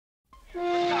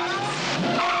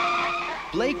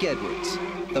Blake Edwards,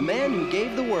 the man who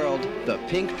gave the world the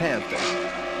Pink Panther.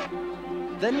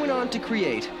 Then went on to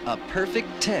create A Perfect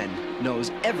 10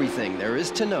 knows everything there is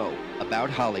to know about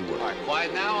Hollywood. All right,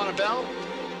 quiet now on a bell.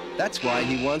 That's why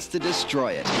he wants to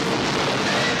destroy it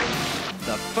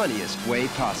the funniest way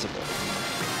possible.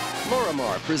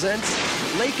 Lorimar presents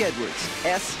Blake Edwards'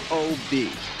 S.o.b.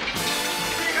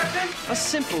 A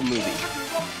simple movie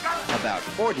about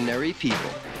ordinary people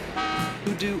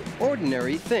who do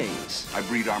ordinary things. I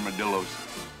breed armadillos.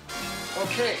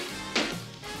 Okay.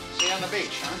 See you on the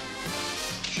beach, huh?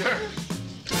 Sure.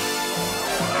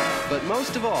 But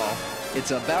most of all,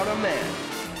 it's about a man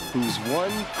who's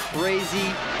one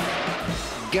crazy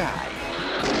guy.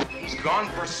 He's gone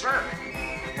berserk.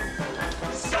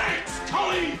 Thanks,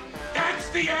 Tully! That's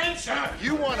the answer!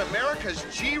 You want America's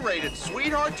G-rated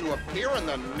sweetheart to appear in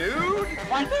the nude?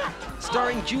 Why not?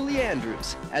 Starring Julie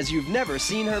Andrews as you've never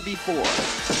seen her before.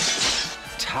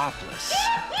 Topless.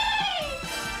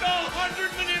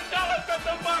 $100 million at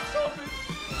the box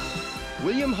office!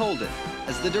 William Holden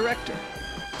as the director.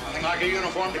 Nothing like a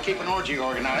uniform to keep an orgy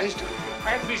organized.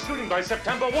 I have to be shooting by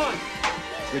September 1.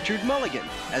 Richard Mulligan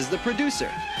as the producer.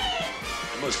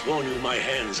 I must warn you, my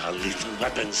hands are lethal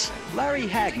weapons. Larry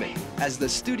Hagman as the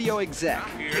studio exec.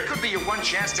 It could be your one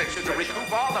chance to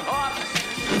recoup all the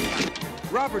money.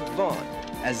 Robert Vaughn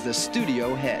as the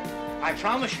studio head. I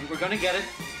promise you, we're going to get it.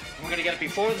 We're going to get it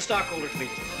before the stockholders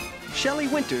meeting. Shelley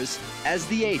Winters as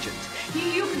the agent.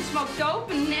 You can smoke dope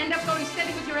and end up going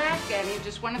steady with your Afghan. You're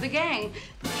just one of the gang.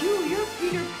 But you're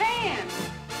Peter Pan.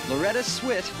 Loretta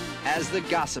Swit as the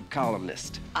gossip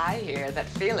columnist. I hear that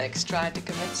Felix tried to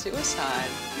commit suicide.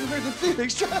 You heard the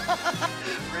Felix tried?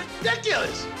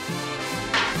 Ridiculous!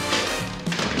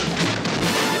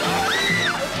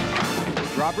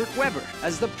 Robert Weber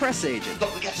as the press agent.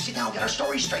 Look, we got to sit down and get our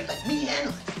story straight. Let me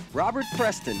handle it. Robert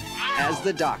Preston as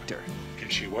the doctor. Can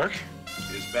she work?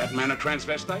 Is Batman a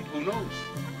transvestite? Who knows?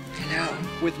 Hello.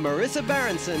 With Marissa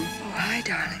Berenson Oh, hi,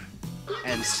 darling.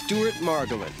 and Stuart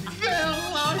Margolin.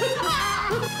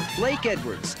 Blake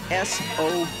Edwards'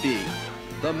 S.o.b.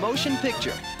 The motion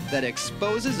picture that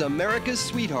exposes America's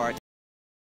sweetheart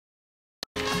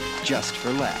just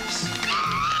for laughs.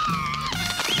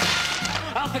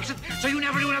 I'll fix it so you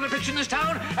never do another picture in this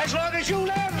town as long as you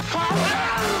live.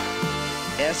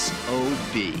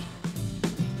 S.o.b.